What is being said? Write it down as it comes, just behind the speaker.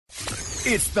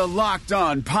It's the Locked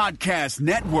On Podcast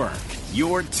Network,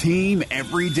 your team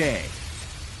every day.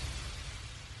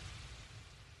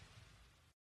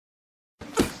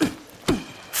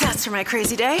 That's for my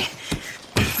crazy day.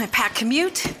 My packed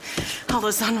commute, all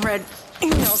those unread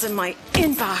emails in my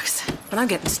inbox. But I'm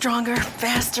getting stronger,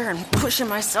 faster, and pushing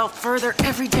myself further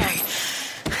every day.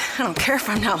 I don't care if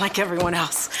I'm not like everyone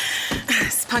else.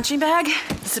 This punching bag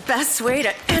is the best way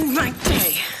to end my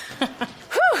day.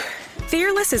 Whew.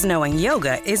 Fearless is knowing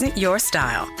yoga isn't your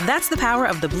style. That's the power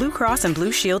of the Blue Cross and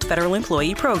Blue Shield Federal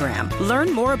Employee Program.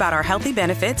 Learn more about our healthy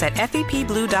benefits at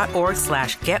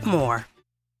fepblue.org/getmore.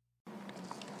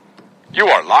 You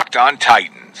are Locked On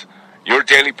Titans, your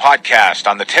daily podcast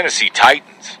on the Tennessee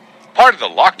Titans, part of the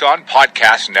Locked On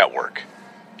Podcast Network,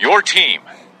 your team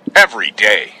every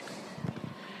day.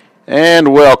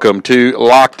 And welcome to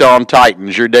Locked On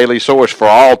Titans, your daily source for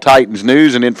all Titans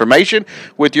news and information,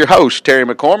 with your host, Terry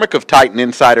McCormick of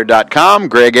TitanInsider.com,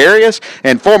 Greg Arias,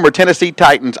 and former Tennessee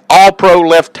Titans All-Pro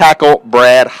left tackle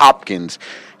Brad Hopkins.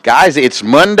 Guys, it's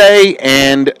Monday,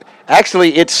 and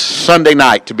actually it's Sunday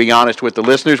night, to be honest with the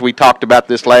listeners. We talked about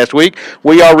this last week.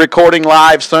 We are recording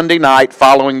live Sunday night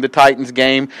following the Titans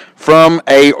game from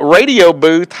a radio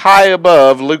booth high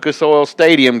above Lucas Oil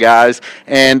Stadium, guys,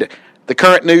 and the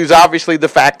current news, obviously, the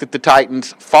fact that the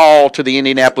Titans fall to the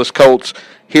Indianapolis Colts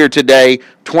here today,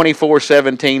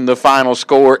 24-17, the final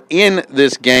score in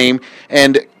this game.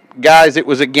 And, guys, it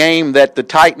was a game that the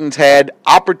Titans had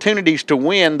opportunities to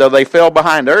win, though they fell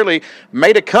behind early,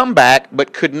 made a comeback,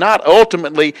 but could not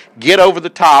ultimately get over the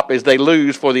top as they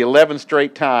lose for the 11th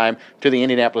straight time to the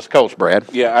Indianapolis Colts, Brad.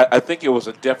 Yeah, I think it was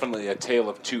definitely a tale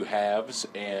of two halves.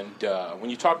 And when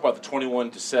you talk about the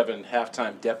 21-7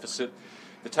 halftime deficit,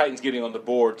 the Titans getting on the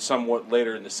board somewhat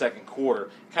later in the second quarter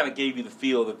kind of gave you the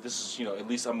feel that this is, at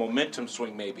least a momentum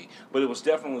swing maybe. But it was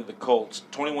definitely the Colts,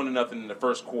 21-0 in the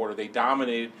first quarter. They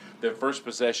dominated their first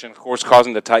possession, of course,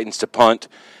 causing the Titans to punt.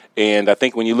 And I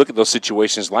think when you look at those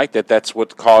situations like that, that's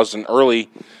what caused an early,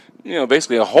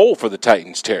 basically a hole for the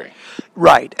Titans, Terry.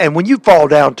 Right. And when you fall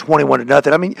down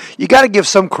 21-0, I mean, you got to give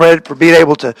some credit for being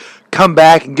able to come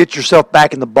back and get yourself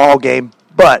back in the ball game.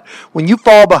 But when you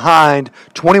fall behind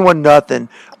 21-0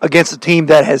 against a team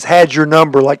that has had your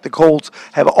number, like the Colts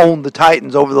have owned the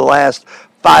Titans over the last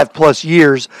 5+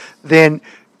 years, then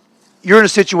you're in a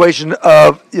situation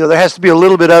of, there has to be a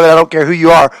little bit of it. I don't care who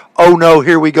you are. Oh, no,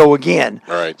 here we go again.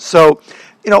 Right. So,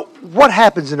 what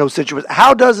happens in those situations?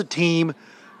 How does a team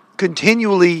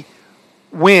continually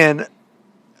win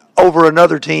over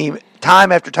another team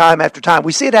time after time after time?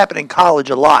 We see it happen in college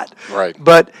a lot. Right.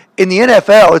 But in the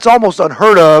NFL, it's almost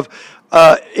unheard of,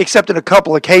 except in a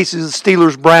couple of cases.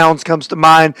 Steelers-Browns comes to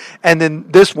mind, and then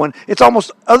this one.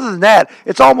 Other than that,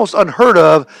 it's almost unheard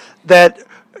of that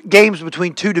games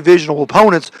between two divisional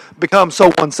opponents become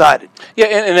so one-sided. Yeah,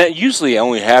 and that usually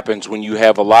only happens when you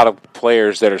have a lot of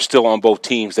players that are still on both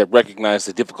teams that recognize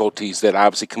the difficulties that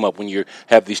obviously come up when you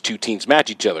have these two teams match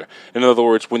each other. In other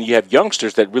words, when you have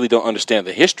youngsters that really don't understand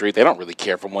the history, they don't really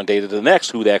care from one day to the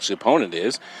next who the actual opponent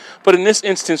is. But in this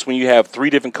instance, when you have 3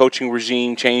 different coaching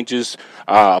regime changes,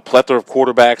 a plethora of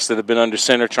quarterbacks that have been under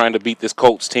center trying to beat this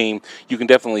Colts team, you can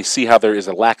definitely see how there is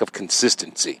a lack of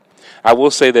consistency. I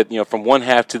will say that, from one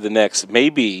half to the next,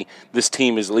 maybe this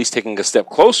team is at least taking a step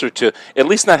closer to at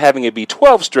least not having it be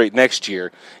 12 straight next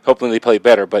year. Hopefully they play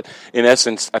better. But in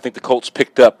essence, I think the Colts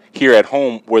picked up here at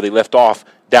home where they left off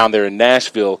down there in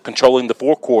Nashville, controlling the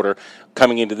fourth quarter,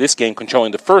 coming into this game,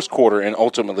 controlling the first quarter, and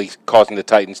ultimately causing the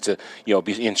Titans to,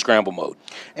 be in scramble mode.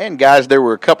 And, guys, there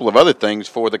were a couple of other things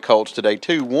for the Colts today,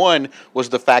 too. One was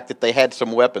the fact that they had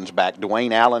some weapons back.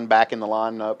 Dwayne Allen back in the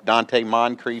lineup. Dante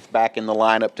Moncrief back in the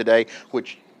lineup today,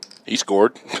 which he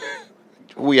scored.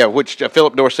 Which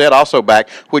Philip Dorsett also back,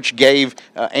 which gave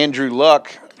Andrew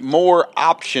Luck more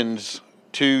options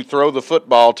to throw the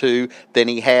football to than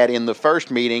he had in the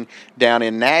first meeting down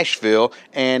in Nashville,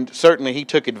 and certainly he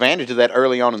took advantage of that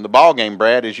early on in the ball game,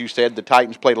 Brad. As you said, the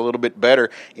Titans played a little bit better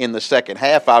in the second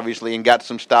half, obviously, and got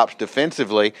some stops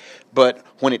defensively, but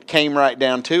when it came right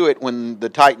down to it, when the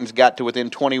Titans got to within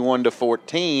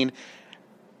 21-14,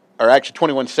 or actually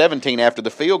 21-17 after the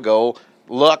field goal,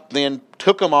 Luck then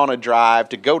took them on a drive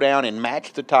to go down and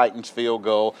match the Titans' field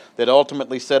goal that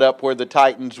ultimately set up where the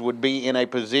Titans would be in a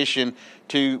position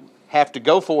to have to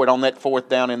go for it on that fourth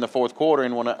down in the fourth quarter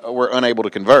and were unable to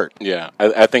convert. Yeah,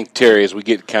 I think, Terry, as we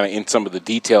get kind of in some of the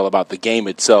detail about the game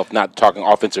itself, not talking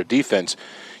offense or defense,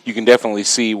 you can definitely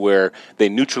see where they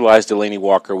neutralized Delaney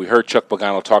Walker. We heard Chuck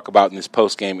Pagano talk about in this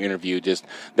post-game interview, just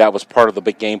that was part of the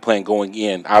big game plan going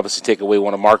in. Obviously take away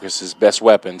one of Marcus's best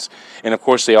weapons. And, of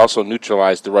course, they also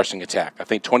neutralized the rushing attack. I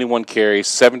think 21 carries,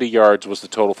 70 yards was the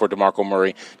total for DeMarco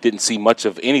Murray. Didn't see much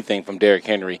of anything from Derrick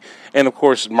Henry. And, of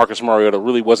course, Marcus Mariota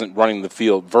really wasn't running the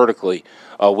field vertically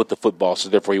with the football, so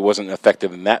therefore he wasn't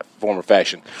effective in that form or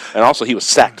fashion. And also he was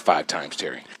sacked 5 times,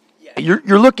 Terry.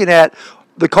 You're looking at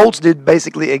the Colts did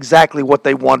basically exactly what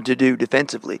they wanted to do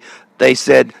defensively. They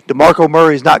said DeMarco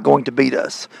Murray is not going to beat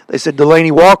us. They said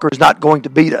Delaney Walker is not going to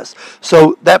beat us.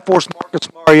 So that forced Marcus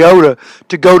Mariota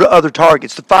to go to other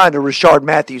targets, to find a Rashard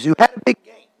Matthews who had a big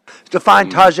game, to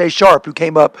find Tajay Sharp who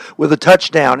came up with a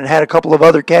touchdown and had a couple of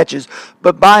other catches.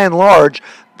 But by and large,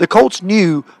 the Colts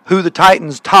knew who the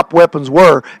Titans' top weapons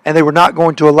were, and they were not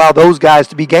going to allow those guys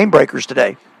to be game breakers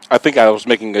today. I think I was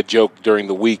making a joke during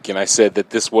the week, and I said that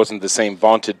this wasn't the same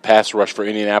vaunted pass rush for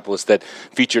Indianapolis that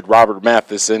featured Robert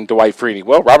Mathis and Dwight Freeney.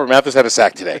 Well, Robert Mathis had a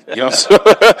sack today,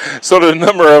 so did a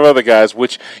number of other guys,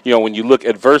 which, when you look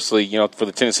adversely, for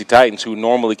the Tennessee Titans, who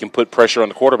normally can put pressure on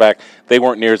the quarterback, they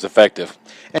weren't near as effective.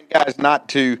 And guys, not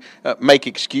to make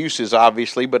excuses,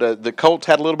 obviously, but the Colts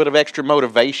had a little bit of extra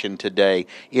motivation today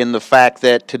in the fact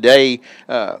that today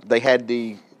they had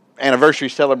the anniversary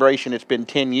celebration. It's been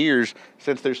 10 years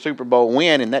since their Super Bowl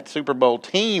win, and that Super Bowl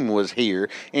team was here,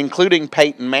 including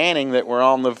Peyton Manning, that were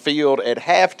on the field at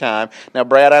halftime. Now,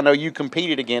 Brad, I know you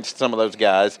competed against some of those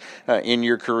guys in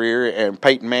your career, and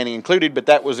Peyton Manning included, but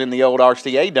that was in the old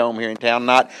RCA Dome here in town,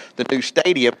 not the new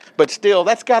stadium. But still,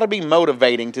 that's got to be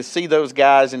motivating to see those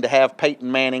guys and to have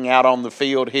Peyton Manning out on the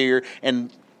field here,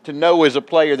 and to know as a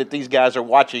player that these guys are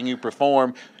watching you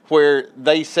perform, where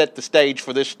they set the stage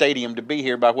for this stadium to be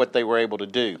here by what they were able to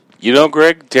do.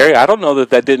 Greg, Terry, I don't know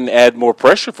that didn't add more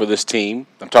pressure for this team.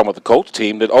 I'm talking about the Colts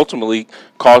team that ultimately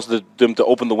caused them to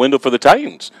open the window for the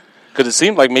Titans. Because it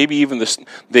seemed like maybe even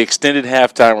the extended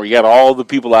halftime where you got all the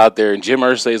people out there and Jim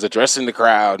Irsay is addressing the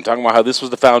crowd and talking about how this was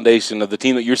the foundation of the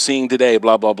team that you're seeing today,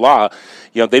 blah, blah, blah.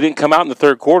 They didn't come out in the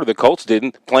third quarter. The Colts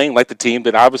didn't, playing like the team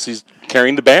that obviously is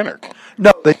carrying the banner.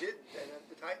 No, they didn't. And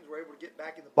the Titans were able to get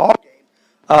back in the ballgame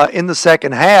in the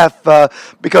second half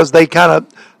because they kind of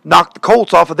knocked the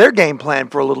Colts off of their game plan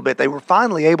for a little bit. They were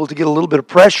finally able to get a little bit of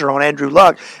pressure on Andrew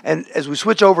Luck. And as we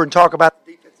switch over and talk about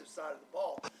the defensive side of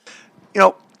the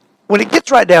ball, when it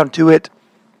gets right down to it,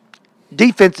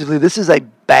 defensively, this is a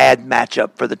bad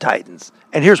matchup for the Titans.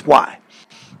 And here's why.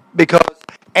 Because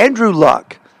Andrew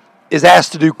Luck is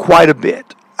asked to do quite a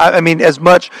bit. I mean, as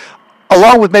much,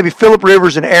 along with maybe Phillip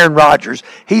Rivers and Aaron Rodgers,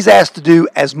 he's asked to do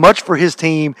as much for his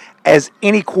team as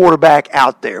any quarterback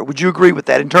out there. Would you agree with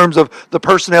that in terms of the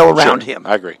personnel around him?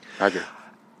 I agree.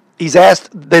 He's asked,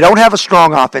 they don't have a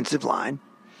strong offensive line.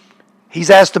 He's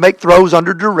asked to make throws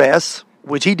under duress,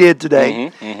 which he did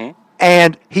today.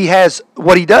 And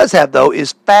what he does have, though,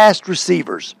 is fast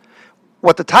receivers.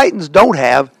 What the Titans don't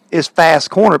have is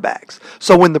fast cornerbacks.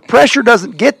 So when the pressure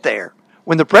doesn't get there,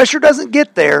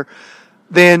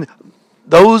 then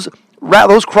those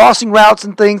crossing routes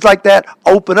and things like that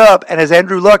open up, and as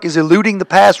Andrew Luck is eluding the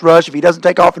pass rush, if he doesn't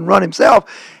take off and run himself,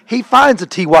 he finds a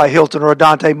T.Y. Hilton or a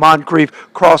Dante Moncrief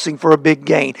crossing for a big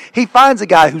gain. He finds a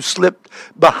guy who slipped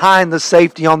behind the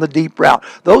safety on the deep route.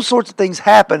 Those sorts of things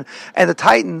happen, and the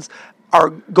Titans are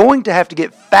going to have to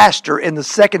get faster in the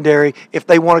secondary if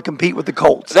they want to compete with the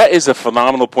Colts. That is a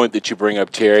phenomenal point that you bring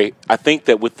up, Terry. I think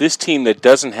that with this team that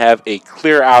doesn't have a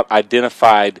clear-out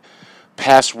identified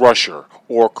pass rusher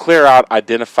or clear-out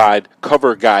identified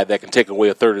cover guy that can take away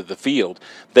a third of the field,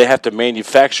 they have to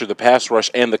manufacture the pass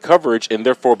rush and the coverage and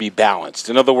therefore be balanced.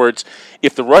 In other words,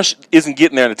 if the rush isn't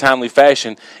getting there in a timely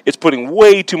fashion, it's putting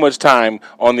way too much time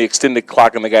on the extended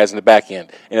clock on the guys in the back end.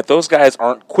 And if those guys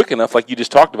aren't quick enough, like you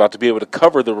just talked about, to be able to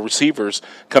cover the receivers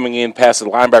coming in past the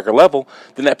linebacker level,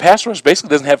 then that pass rush basically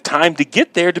doesn't have time to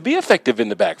get there to be effective in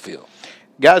the backfield.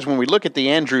 Guys, when we look at the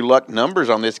Andrew Luck numbers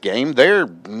on this game, they're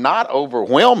not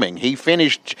overwhelming. He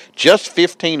finished just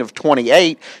 15 of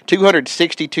 28,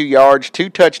 262 yards, 2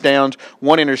 touchdowns,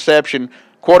 1 interception,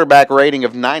 quarterback rating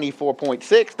of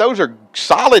 94.6. Those are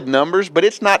solid numbers, but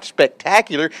it's not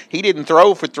spectacular. He didn't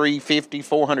throw for 350,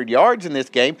 400 yards in this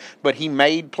game, but he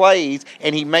made plays,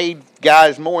 and he made,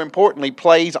 guys, more importantly,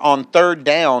 plays on third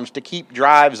downs to keep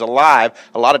drives alive.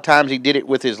 A lot of times he did it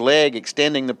with his leg,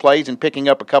 extending the plays and picking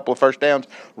up a couple of first downs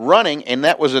running, and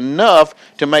that was enough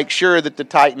to make sure that the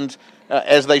Titans,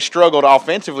 as they struggled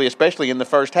offensively, especially in the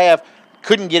first half,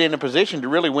 couldn't get in a position to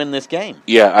really win this game.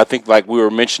 Yeah, I think like we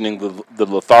were mentioning the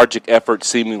lethargic effort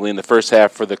seemingly in the first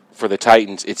half for the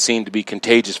Titans, it seemed to be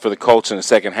contagious for the Colts in the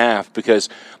second half because,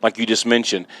 like you just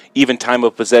mentioned, even time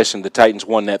of possession, the Titans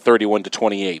won that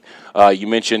 31-28. You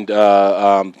mentioned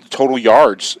total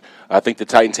yards. I think the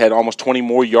Titans had almost 20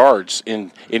 more yards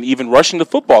in even rushing the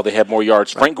football. They had more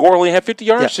yards. Frank Gore only had 50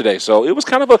 yards today, so it was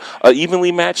kind of a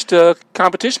evenly matched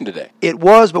competition today. It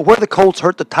was, but where the Colts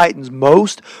hurt the Titans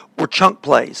most were chunk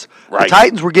plays. Right. The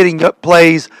Titans were getting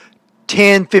plays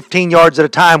 10, 15 yards at a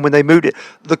time when they moved it.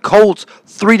 The Colts,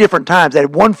 3 different times. They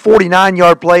had one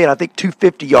 49-yard play and I think 2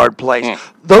 50-yard plays.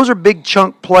 Those are big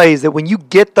chunk plays that when you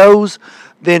get those,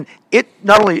 then it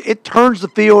not only it turns the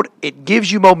field, it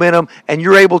gives you momentum, and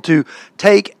you're able to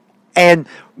take and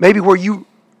maybe where you,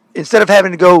 instead of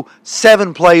having to go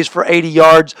 7 plays for 80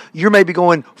 yards, you're maybe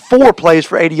going 4 plays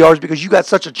for 80 yards because you got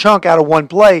such a chunk out of one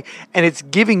play, and it's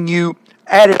giving you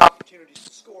added opportunities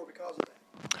to score because of that.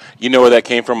 You know where that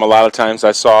came from? A lot of times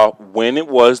I saw when it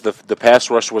was the pass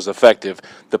rush was effective,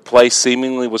 the play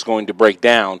seemingly was going to break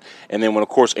down. And then when, of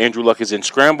course, Andrew Luck is in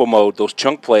scramble mode, those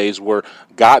chunk plays were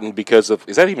gotten because of –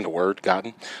 is that even a word,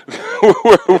 gotten?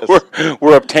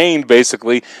 were obtained,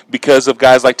 basically, because of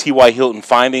guys like T.Y. Hilton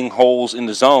finding holes in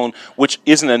the zone, which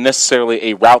isn't necessarily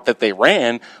a route that they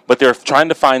ran, but they're trying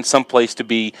to find some place to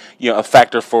be a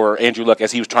factor for Andrew Luck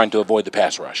as he was trying to avoid the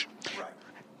pass rush.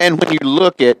 And when you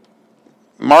look at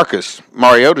Marcus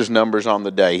Mariota's numbers on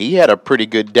the day, he had a pretty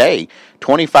good day.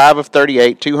 25 of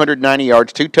 38, 290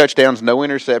 yards, 2 touchdowns, no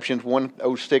interceptions,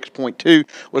 106.2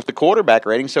 was the quarterback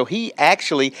rating. So he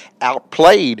actually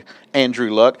outplayed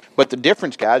Andrew Luck. But the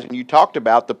difference, guys, and you talked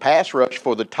about the pass rush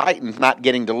for the Titans not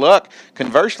getting to Luck.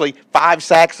 Conversely, 5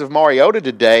 sacks of Mariota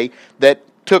today that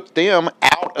took them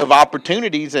out of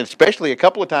opportunities, and especially a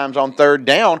couple of times on third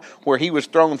down where he was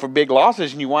thrown for big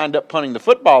losses and you wind up punting the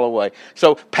football away.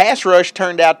 So pass rush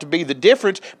turned out to be the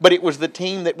difference, but it was the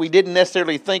team that we didn't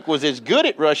necessarily think was as good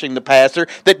at rushing the passer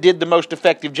that did the most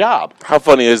effective job. How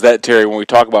funny is that, Terry, when we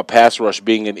talk about pass rush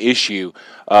being an issue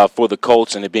for the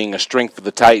Colts and it being a strength for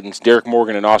the Titans? Derek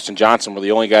Morgan and Austin Johnson were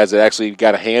the only guys that actually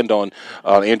got a hand on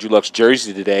Andrew Luck's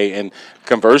jersey today, and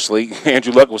conversely,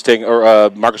 Andrew Luck was taking, or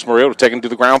Marcus Mariota was taken to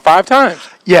the ground 5 times.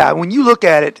 Yeah, when you look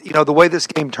at it, the way this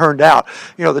game turned out,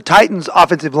 the Titans'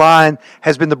 offensive line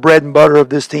has been the bread and butter of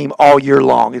this team all year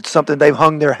long. It's something they've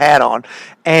hung their hat on.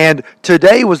 And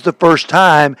today was the first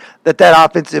time that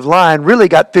offensive line really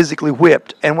got physically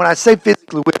whipped. And when I say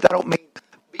physically whipped, I don't mean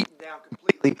beaten down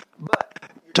completely, but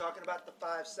you're talking about the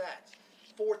 5 sacks.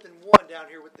 4th and 1 down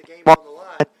here with the game on the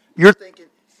line. You're thinking,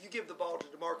 you give the ball to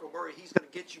DeMarco Murray, he's going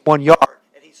to get you 1 yard,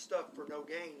 and he's stuck for no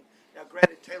gain. Now,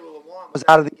 granted, Taylor Lewan was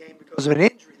out of the game because of an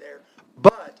injury there,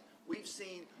 but we've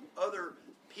seen other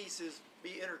pieces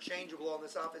be interchangeable on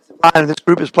this offensive line, and this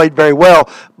group has played very well.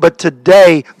 But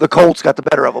today, the Colts got the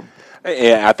better of them.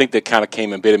 Yeah, I think that kind of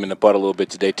came and bit him in the butt a little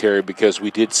bit today, Terry, because we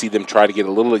did see them try to get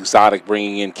a little exotic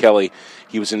bringing in Kelly.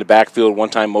 He was in the backfield one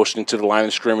time motioning to the line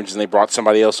of scrimmage, and they brought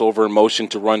somebody else over in motion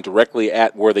to run directly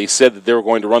at where they said that they were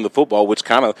going to run the football, which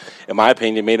kind of, in my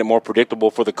opinion, made it more predictable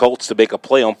for the Colts to make a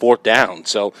play on 4th down.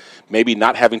 So maybe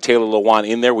not having Taylor Lewan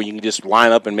in there where you can just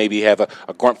line up and maybe have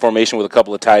a grunt formation with a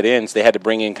couple of tight ends, they had to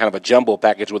bring in kind of a jumbo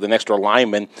package with an extra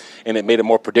lineman, and it made it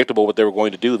more predictable what they were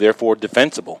going to do, therefore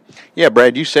defensible. Yeah,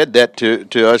 Brad, you said that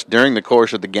to us during the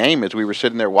course of the game as we were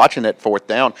sitting there watching that 4th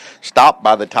down stop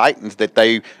by the Titans, that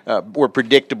they were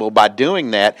predictable by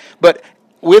doing that. But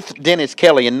with Dennis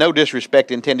Kelly, and no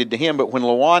disrespect intended to him, but when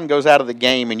Lewan goes out of the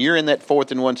game and you're in that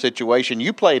 4th and 1 situation,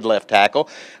 you played left tackle.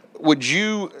 Would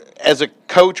you, as a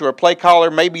coach or a play caller,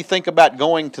 maybe think about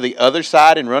going to the other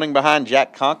side and running behind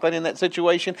Jack Conklin in that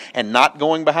situation and not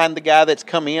going behind the guy that's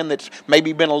come in that's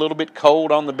maybe been a little bit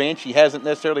cold on the bench? He hasn't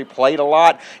necessarily played a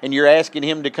lot, and you're asking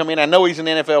him to come in. I know he's an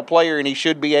NFL player, and he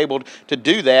should be able to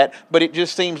do that, but it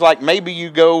just seems like maybe you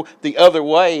go the other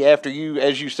way after you,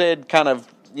 as you said, kind of,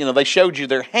 they showed you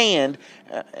their hand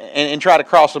and try to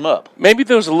cross them up. Maybe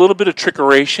there was a little bit of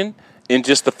trickeration in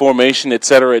just the formation, et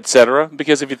cetera,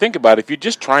 because if you think about it, if you're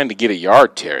just trying to get a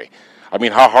yard, Terry, I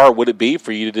mean, how hard would it be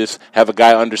for you to just have a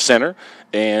guy under center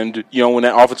and, when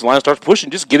that offensive line starts pushing,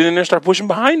 just get in there and start pushing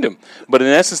behind him? But in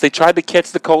essence, they tried to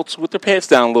catch the Colts with their pants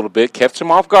down a little bit, kept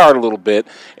them off guard a little bit,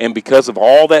 and because of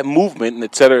all that movement and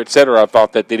et cetera, I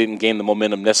thought that they didn't gain the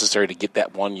momentum necessary to get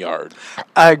that 1 yard.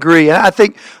 I agree. And I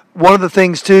think one of the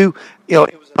things, too, it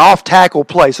was an off-tackle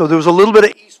play, so there was a little bit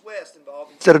of east-west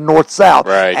involved instead of north-south.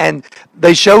 Right. And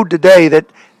they showed today that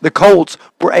the Colts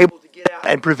were able to get out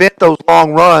and prevent those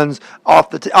long runs off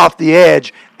the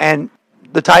edge, and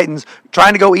the Titans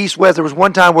trying to go east-west. There was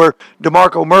one time where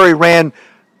DeMarco Murray ran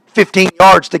 15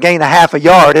 yards to gain a half a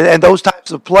yard, and those times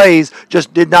types of plays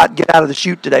just did not get out of the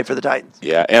chute today for the Titans.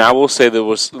 Yeah, and I will say there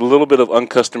was a little bit of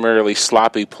uncustomarily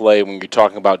sloppy play when you're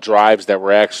talking about drives that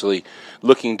were actually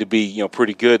looking to be,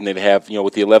 pretty good, and they'd have,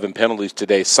 with the 11 penalties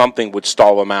today, something would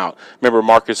stall them out. Remember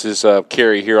Marcus's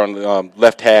carry here on the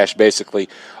left hash, basically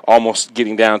almost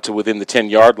getting down to within the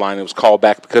 10-yard line. It was called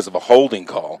back because of a holding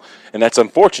call, and that's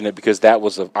unfortunate because that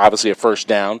was obviously a first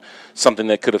down, something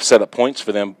that could have set up points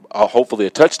for them, hopefully a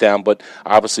touchdown, but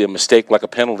obviously a mistake like a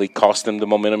penalty cost them the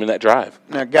momentum in that drive.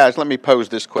 Now, guys, let me pose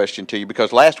this question to you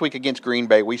because last week against Green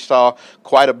Bay, we saw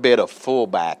quite a bit of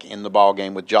fullback in the ball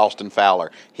game with Jalston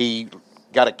Fowler. He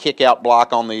got a kick-out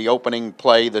block on the opening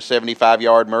play, the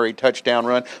 75-yard Murray touchdown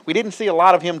run. We didn't see a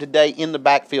lot of him today in the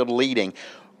backfield leading.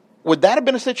 Would that have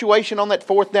been a situation on that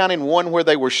 4th down and 1 where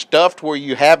they were stuffed, where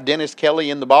you have Dennis Kelly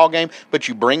in the ballgame, but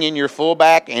you bring in your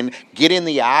fullback and get in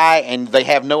the eye and they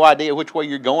have no idea which way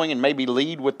you're going and maybe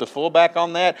lead with the fullback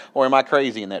on that? Or am I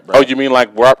crazy in that, Brad? Oh, you mean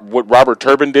like what Robert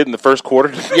Turbin did in the first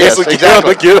quarter? Yes,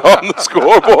 exactly. Get on the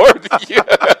scoreboard.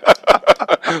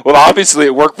 Yeah. Well, obviously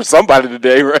it worked for somebody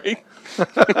today, right?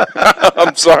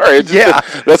 I'm sorry.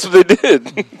 That's what they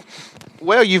did.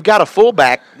 Well, you've got a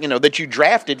fullback, that you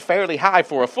drafted fairly high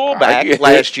for a fullback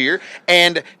last year,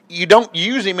 and you don't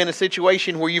use him in a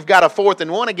situation where you've got a 4th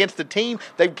and 1 against the team.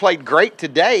 They've played great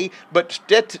today, but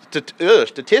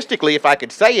statistically, if I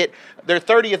could say it, they're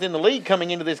 30th in the league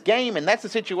coming into this game, and that's a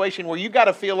situation where you've got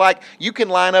to feel like you can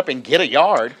line up and get a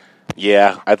yard.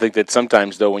 Yeah, I think that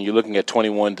sometimes, though, when you're looking at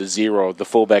 21-0, the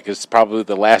fullback is probably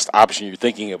the last option you're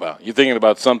thinking about. You're thinking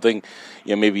about something,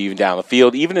 maybe even down the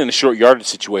field, even in a short yardage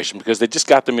situation, because they just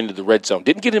got them into the red zone.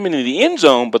 Didn't get them into the end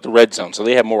zone, but the red zone, so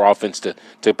they have more offense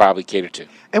to probably cater to.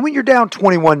 And when you're down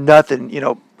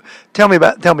 21-0, tell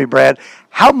me, Brad,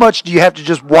 how much do you have to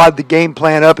just wad the game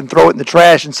plan up and throw it in the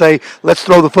trash and say, let's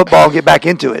throw the football and get back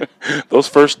into it? Those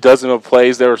first dozen of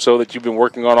plays there or so that you've been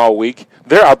working on all week,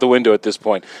 they're out the window at this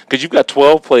point because you've got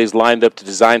 12 plays lined up to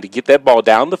design to get that ball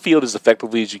down the field as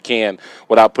effectively as you can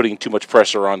without putting too much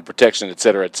pressure on protection, et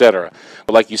cetera, et cetera.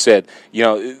 But like you said,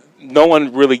 no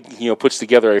one really, puts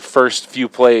together a first few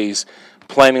plays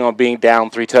planning on being down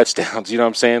 3 touchdowns. You know what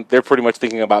I'm saying? They're pretty much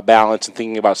thinking about balance and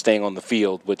thinking about staying on the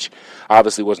field, which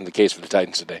obviously wasn't the case for the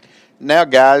Titans today. Now,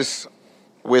 guys,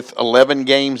 with 11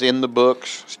 games in the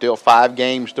books, still 5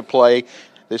 games to play,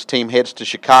 this team heads to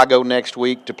Chicago next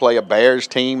week to play a Bears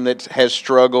team that has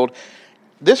struggled.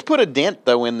 This put a dent,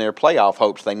 though, in their playoff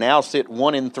hopes. They now sit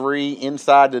 1-3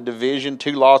 inside the division,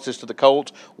 2 losses to the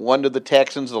Colts, 1 to the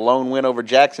Texans, the lone win over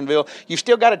Jacksonville. You've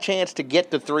still got a chance to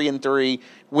get to 3-3,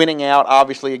 winning out,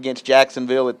 obviously, against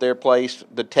Jacksonville at their place,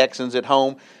 the Texans at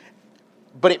home.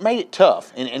 But it made it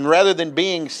tough. And rather than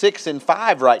being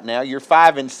 6-5 right now, you're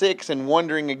 5-6 and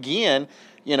wondering again,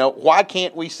 why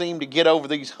can't we seem to get over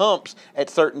these humps at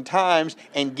certain times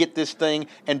and get this thing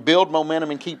and build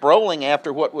momentum and keep rolling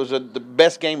after what was the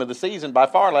best game of the season by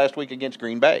far last week against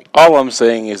Green Bay? All I'm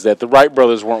saying is that the Wright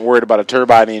brothers weren't worried about a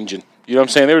turbine engine. You know what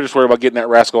I'm saying? They were just worried about getting that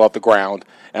rascal off the ground.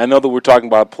 And I know that we're talking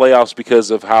about playoffs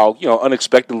because of how,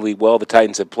 unexpectedly well the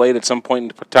Titans have played at some point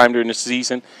in time during the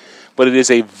season. But it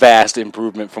is a vast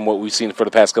improvement from what we've seen for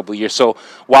the past couple of years. So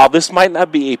while this might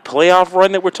not be a playoff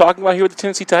run that we're talking about here with the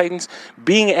Tennessee Titans,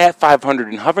 being at 500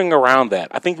 and hovering around that,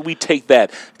 I think we take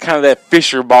that kind of that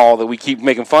Fisher ball that we keep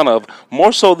making fun of,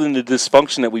 more so than the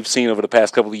dysfunction that we've seen over the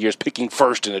past couple of years, picking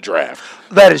first in a draft.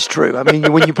 That is true. I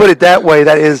mean, when you put it that way,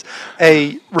 that is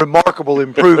a remarkable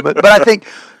improvement. But I think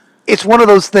it's one of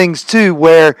those things, too,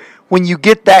 where when you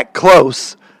get that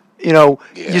close,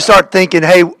 you start thinking,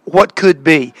 hey, what could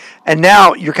be? And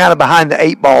now you're kind of behind the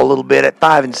 8 ball a little bit at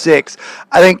 5-6.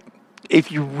 I think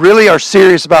if you really are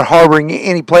serious about harboring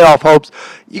any playoff hopes,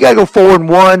 you got to go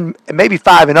 4-1 and maybe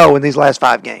 5-0 in these last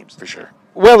 5 games. For sure.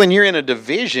 Well, and you're in a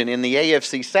division in the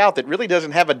AFC South that really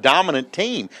doesn't have a dominant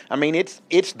team. I mean,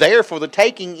 it's there for the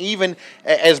taking, even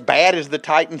as bad as the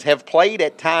Titans have played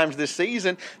at times this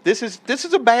season. This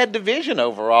is a bad division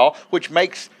overall, which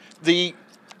makes the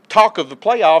talk of the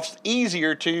playoffs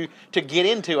easier to get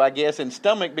into, I guess, and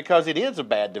stomach because it is a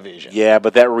bad division. Yeah,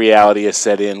 but that reality has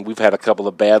set in. We've had a couple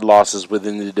of bad losses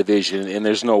within the division, and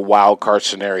there's no wild card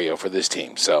scenario for this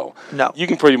team. So no, you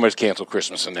can pretty much cancel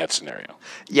Christmas in that scenario.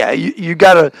 Yeah, you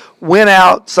got to win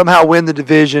out, somehow win the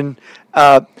division.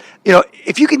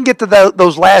 If you can get to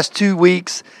those last 2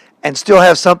 weeks and still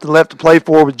have something left to play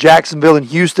for with Jacksonville and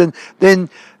Houston, then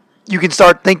you can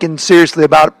start thinking seriously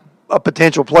about a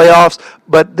potential playoffs.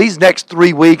 But these next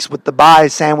 3 weeks with the bye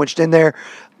sandwiched in there,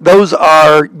 those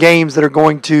are games that are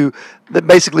going to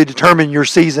basically determine your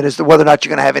season as to whether or not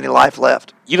you're going to have any life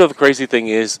left. The crazy thing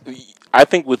is, I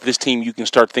think with this team you can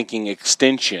start thinking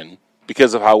extension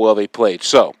because of how well they played.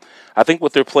 So I think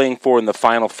what they're playing for in the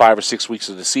final 5 or 6 weeks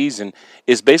of the season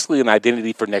is basically an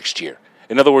identity for next year.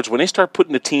 In other words, when they start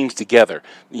putting the teams together,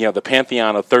 the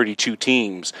pantheon of 32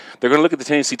 teams, they're going to look at the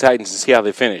Tennessee Titans and see how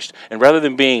they finished. And rather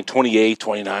than being 28th,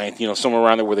 29th, somewhere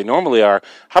around there where they normally are,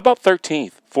 how about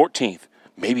 13th, 14th?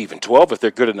 Maybe even 12 if they're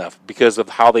good enough because of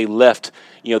how they left,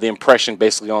 the impression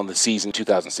basically on the season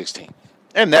 2016.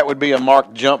 And that would be a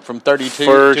marked jump from 32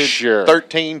 For to sure.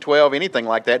 13, 12, anything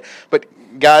like that. But,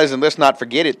 guys, and let's not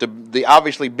forget it, the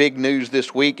obviously big news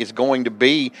this week is going to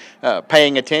be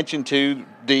paying attention to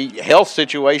the health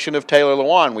situation of Taylor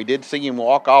Lewan. We did see him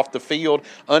walk off the field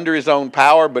under his own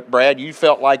power, but, Brad, you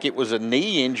felt like it was a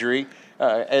knee injury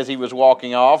as he was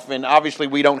walking off. And obviously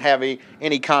we don't have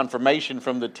any confirmation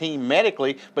from the team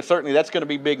medically, but certainly that's going to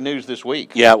be big news this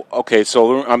week. Yeah, okay,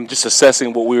 so I'm just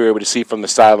assessing what we were able to see from the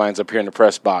sidelines up here in the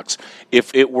press box.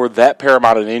 If it were that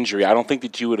paramount an injury, I don't think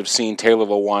that you would have seen Taylor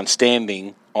Lewan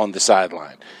standing on the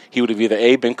sideline. He would have either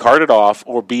A, been carted off,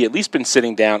 or B, at least been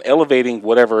sitting down, elevating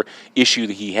whatever issue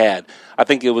that he had. I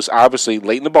think it was obviously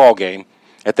late in the ball game.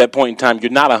 At that point in time, you're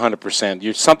not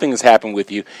 100%. Something has happened with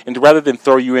you, and rather than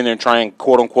throw you in there and try and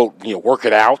quote unquote, work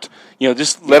it out,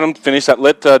 just let them finish out.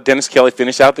 Let Dennis Kelly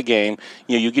finish out the game.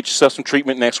 You get yourself some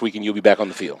treatment next week, and you'll be back on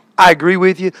the field. I agree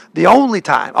with you. The only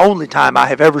time I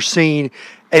have ever seen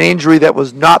an injury that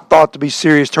was not thought to be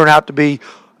serious turn out to be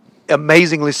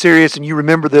amazingly serious, and you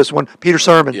remember this one, Peter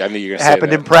Sermon. Yeah, I knew you were going to say that.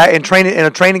 Happened in a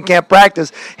training camp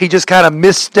practice. He just kind of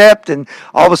misstepped, and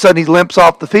all of a sudden he limps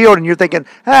off the field, and you're thinking,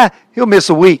 he'll miss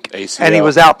a week. ACL. And he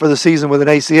was out for the season with an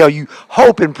ACL. You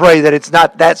hope and pray that it's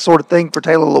not that sort of thing for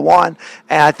Taylor Lewan,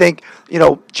 and I think,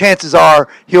 chances are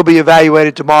he'll be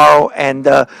evaluated tomorrow, and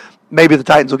maybe the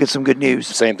Titans will get some good news.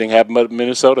 Same thing happened with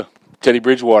Minnesota. Teddy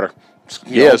Bridgewater.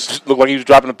 Yes. Looked like he was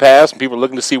dropping a pass, and people were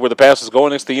looking to see where the pass was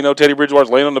going. Next thing you know, Teddy Bridgewater's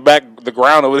laying on the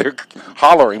ground over there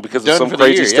hollering because of some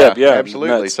crazy step. Yeah,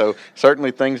 absolutely. Nuts. So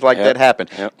certainly things like that happen.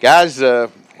 Yep. Guys, we're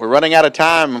running out of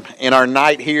time in our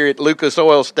night here at Lucas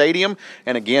Oil Stadium.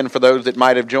 And again, for those that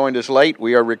might have joined us late,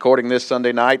 we are recording this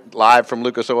Sunday night live from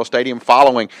Lucas Oil Stadium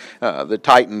following the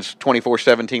Titans'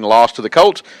 24-17 loss to the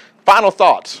Colts. Final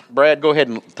thoughts. Brad, go ahead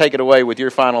and take it away with your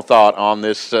final thought on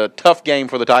this tough game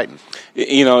for the Titans.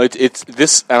 It's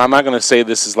this, and I'm not going to say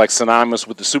this is like synonymous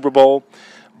with the Super Bowl,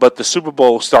 but the Super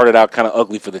Bowl started out kind of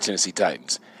ugly for the Tennessee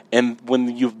Titans. And when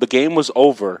the game was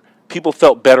over, people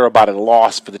felt better about a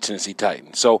loss for the Tennessee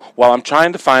Titans. So while I'm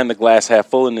trying to find the glass half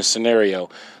full in this scenario,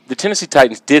 the Tennessee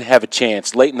Titans did have a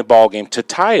chance late in the ball game to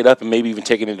tie it up and maybe even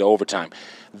take it into overtime.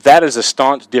 That is a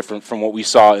staunch different from what we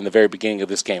saw in the very beginning of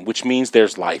this game, which means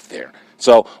there's life there.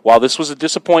 So while this was a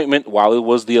disappointment, while it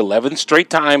was the 11th straight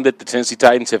time that the Tennessee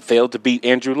Titans have failed to beat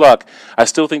Andrew Luck, I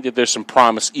still think that there's some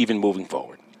promise even moving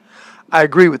forward. I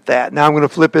agree with that. Now I'm going to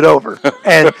flip it over.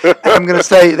 And I'm going to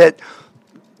say that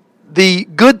the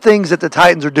good things that the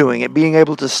Titans are doing, at being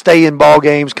able to stay in ball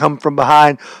games, come from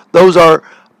behind, those are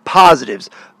positives.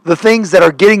 The things that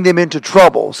are getting them into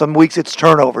trouble, some weeks it's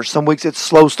turnovers, some weeks it's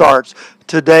slow starts.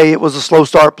 Today it was a slow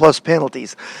start plus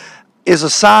penalties, is a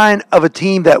sign of a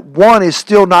team that, one, is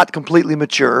still not completely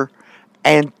mature,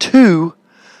 and two,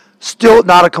 still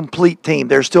not a complete team.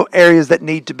 There's still areas that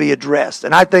need to be addressed.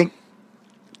 And I think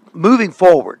moving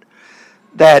forward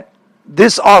that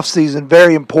this offseason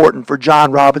very important for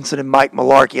John Robinson and Mike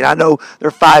Mularkey. And I know there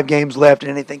are 5 games left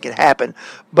and anything can happen,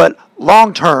 but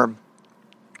long term,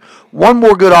 one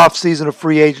more good offseason of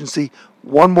free agency,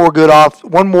 one more good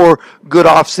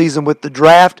offseason with the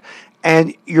draft,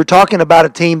 and you're talking about a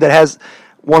team that has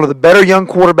one of the better young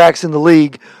quarterbacks in the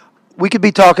league. We could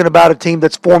be talking about a team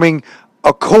that's forming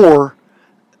a core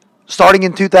starting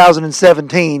in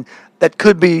 2017 that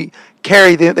could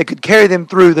carry them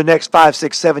through the next 5,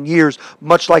 6, 7 years,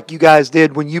 much like you guys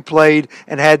did when you played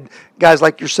and had guys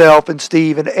like yourself and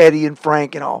Steve and Eddie and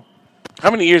Frank and all. How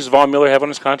many years does Von Miller have on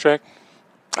his contract?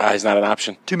 He's not an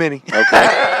option. Too many. Okay.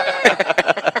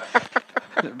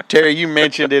 Terry, you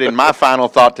mentioned it, and my final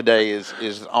thought today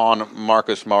is on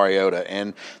Marcus Mariota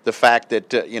and the fact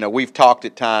that, we've talked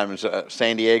at times,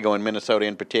 San Diego and Minnesota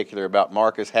in particular, about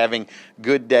Marcus having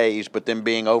good days, but then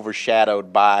being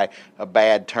overshadowed by a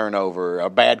bad turnover, a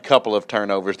bad couple of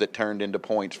turnovers that turned into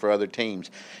points for other teams.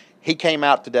 He came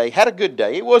out today, had a good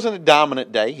day. It wasn't a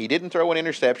dominant day. He didn't throw an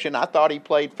interception. I thought he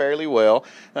played fairly well.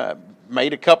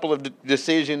 made a couple of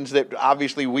decisions that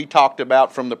obviously we talked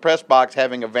about from the press box,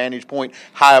 having a vantage point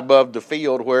high above the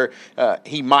field where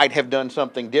he might have done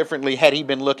something differently had he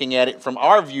been looking at it from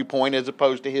our viewpoint as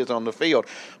opposed to his on the field.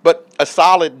 But a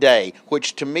solid day,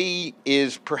 which to me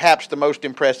is perhaps the most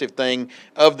impressive thing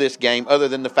of this game, other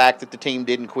than the fact that the team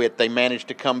didn't quit. They managed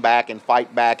to come back and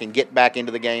fight back and get back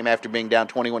into the game after being down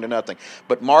 21-0.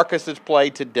 But Marcus's play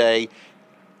today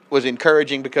was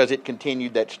encouraging because it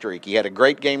continued that streak. He had a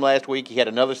great game last week. He had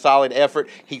another solid effort.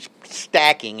 He's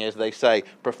stacking, as they say,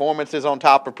 performances on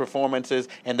top of performances,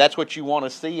 and that's what you want to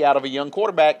see out of a young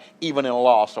quarterback, even in a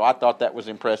loss. So I thought that was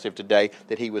impressive today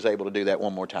that he was able to do that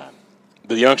one more time.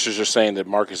 The youngsters are saying that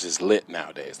Marcus is lit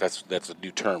nowadays. That's a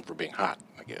new term for being hot,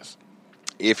 I guess.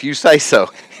 If you say so.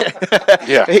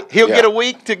 Yeah. He'll get a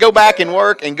week to go back and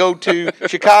work and go to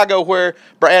Chicago where,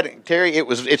 Terry,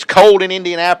 it's cold in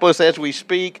Indianapolis as we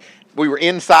speak. We were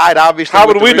inside, obviously. How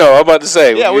would we know? I'm about to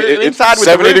say. Yeah, we're inside with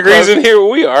 70 degrees in here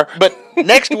where we are. But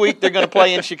next week they're going to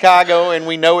play in Chicago, and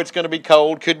we know it's going to be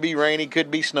cold. Could be rainy, could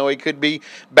be snowy, could be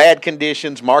bad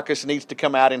conditions. Marcus needs to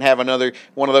come out and have another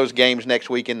one of those games next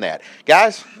week in that.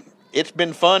 Guys, it's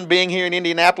been fun being here in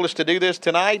Indianapolis to do this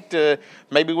tonight.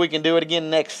 Maybe we can do it again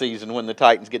next season when the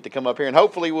Titans get to come up here, and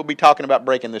hopefully we'll be talking about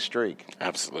breaking this streak.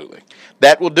 Absolutely.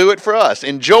 That will do it for us.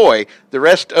 Enjoy the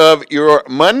rest of your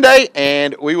Monday,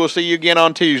 and we will see you again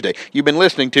on Tuesday. You've been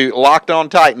listening to Locked On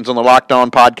Titans on the Locked On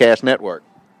Podcast Network.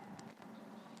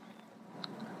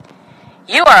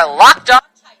 You are Locked On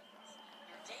Titans,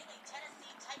 your daily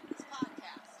Tennessee Titans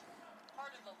podcast,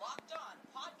 part of the Locked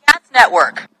On Podcast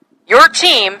Network. Your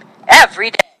team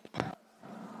every day.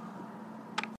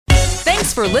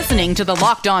 Thanks for listening to the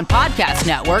Locked On Podcast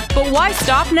Network, but why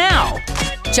stop now?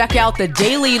 Check out the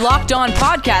daily Locked On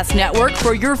Podcast Network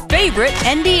for your favorite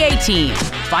NBA team.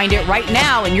 Find it right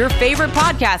now in your favorite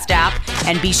podcast app,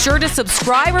 and be sure to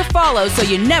subscribe or follow so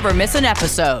you never miss an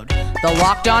episode. The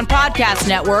Locked On Podcast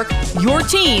Network, your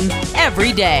team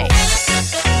every day.